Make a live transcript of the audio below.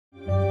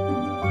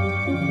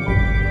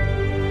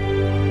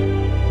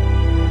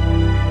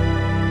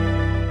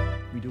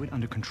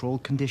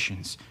controlled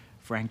conditions.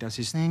 Frank does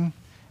his thing,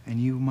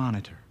 and you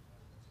monitor.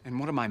 And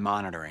what am I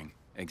monitoring,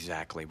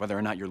 exactly? Whether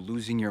or not you're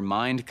losing your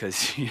mind?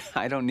 Because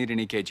I don't need an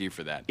EKG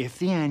for that. If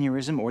the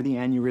aneurysm or the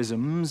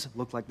aneurysms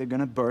look like they're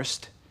gonna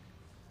burst,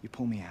 you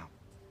pull me out.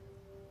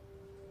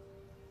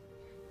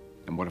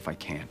 And what if I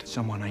can't?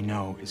 Someone I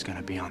know is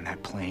gonna be on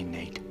that plane,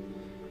 Nate.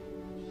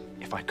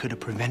 If I could have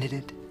prevented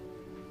it,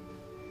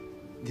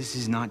 this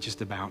is not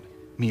just about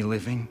me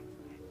living.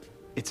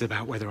 It's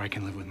about whether I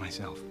can live with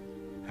myself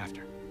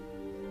after.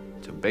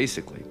 So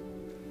basically,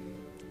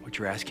 what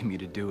you're asking me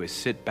to do is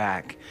sit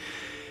back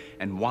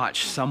and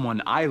watch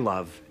someone I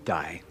love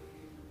die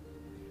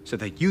so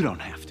that you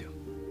don't have to.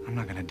 I'm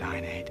not gonna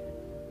die, Nate.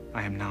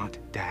 I am not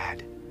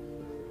Dad.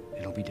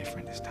 It'll be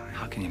different this time.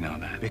 How can you know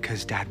that?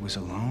 Because Dad was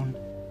alone,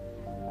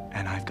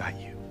 and I've got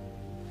you.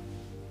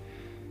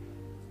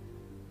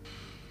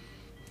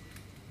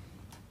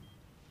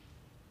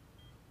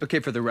 Okay,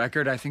 for the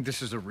record, I think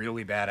this is a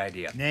really bad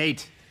idea.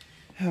 Nate!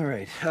 All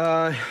right,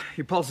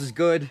 your pulse is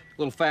good, a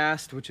little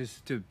fast, which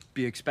is to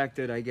be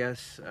expected, I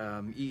guess.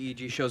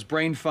 EEG shows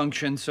brain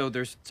function, so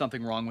there's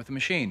something wrong with the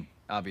machine,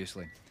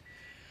 obviously.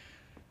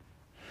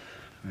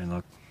 I mean,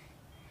 look,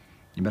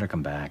 you better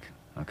come back,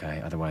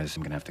 okay? Otherwise,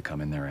 I'm gonna have to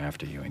come in there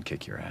after you and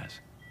kick your ass.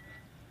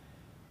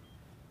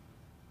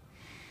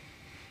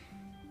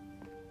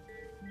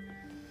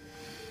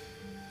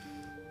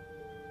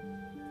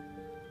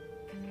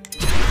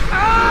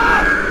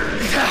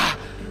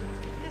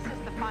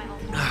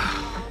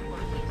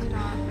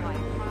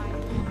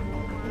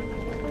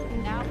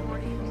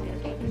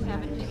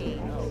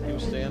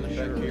 Standing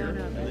back here,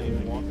 and then he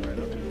walked right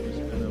up to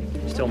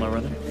him. Still no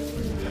rhythm?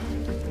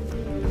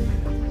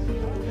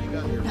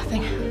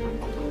 Nothing.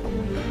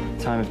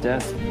 Time of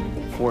death,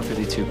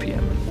 4:52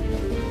 p.m.